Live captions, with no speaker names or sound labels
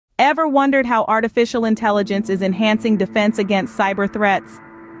Ever wondered how artificial intelligence is enhancing defense against cyber threats?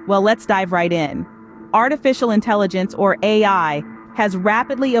 Well, let's dive right in. Artificial intelligence, or AI, has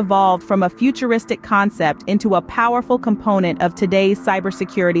rapidly evolved from a futuristic concept into a powerful component of today's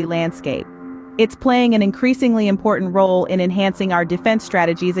cybersecurity landscape. It's playing an increasingly important role in enhancing our defense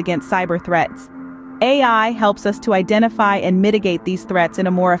strategies against cyber threats. AI helps us to identify and mitigate these threats in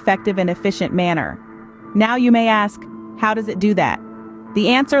a more effective and efficient manner. Now you may ask, how does it do that? The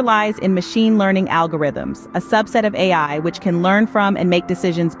answer lies in machine learning algorithms, a subset of AI which can learn from and make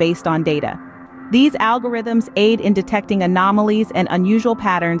decisions based on data. These algorithms aid in detecting anomalies and unusual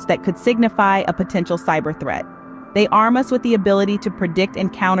patterns that could signify a potential cyber threat. They arm us with the ability to predict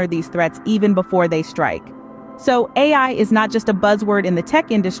and counter these threats even before they strike. So AI is not just a buzzword in the tech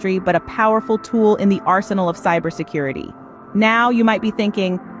industry, but a powerful tool in the arsenal of cybersecurity. Now you might be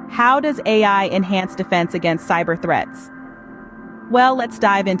thinking, how does AI enhance defense against cyber threats? Well, let's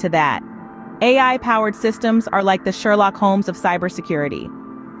dive into that. AI-powered systems are like the Sherlock Holmes of cybersecurity.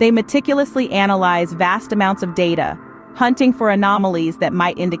 They meticulously analyze vast amounts of data, hunting for anomalies that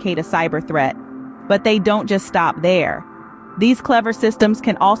might indicate a cyber threat. But they don't just stop there. These clever systems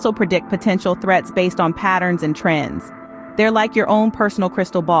can also predict potential threats based on patterns and trends. They're like your own personal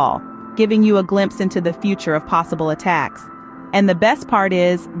crystal ball, giving you a glimpse into the future of possible attacks. And the best part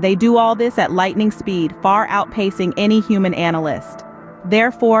is, they do all this at lightning speed, far outpacing any human analyst.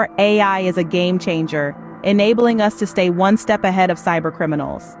 Therefore, AI is a game changer, enabling us to stay one step ahead of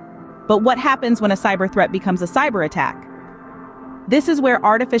cybercriminals. But what happens when a cyber threat becomes a cyber attack? This is where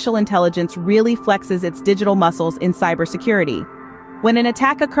artificial intelligence really flexes its digital muscles in cybersecurity. When an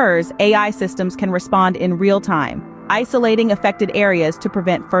attack occurs, AI systems can respond in real time, isolating affected areas to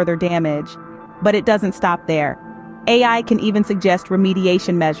prevent further damage. But it doesn't stop there. AI can even suggest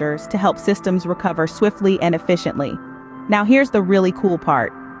remediation measures to help systems recover swiftly and efficiently. Now here's the really cool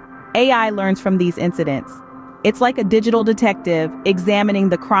part. AI learns from these incidents. It's like a digital detective examining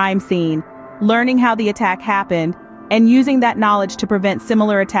the crime scene, learning how the attack happened, and using that knowledge to prevent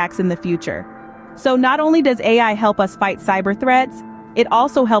similar attacks in the future. So not only does AI help us fight cyber threats, it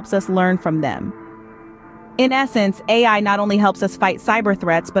also helps us learn from them. In essence, AI not only helps us fight cyber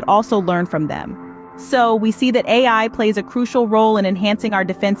threats, but also learn from them. So we see that AI plays a crucial role in enhancing our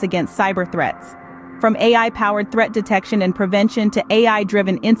defense against cyber threats. From AI-powered threat detection and prevention to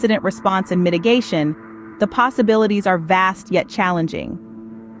AI-driven incident response and mitigation, the possibilities are vast yet challenging.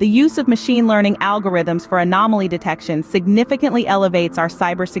 The use of machine learning algorithms for anomaly detection significantly elevates our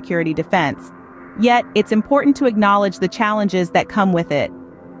cybersecurity defense. Yet, it's important to acknowledge the challenges that come with it.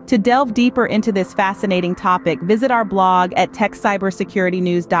 To delve deeper into this fascinating topic, visit our blog at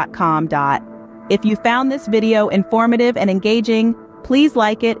techcybersecuritynews.com. If you found this video informative and engaging, please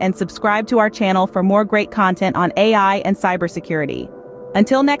like it and subscribe to our channel for more great content on AI and cybersecurity.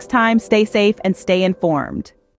 Until next time, stay safe and stay informed.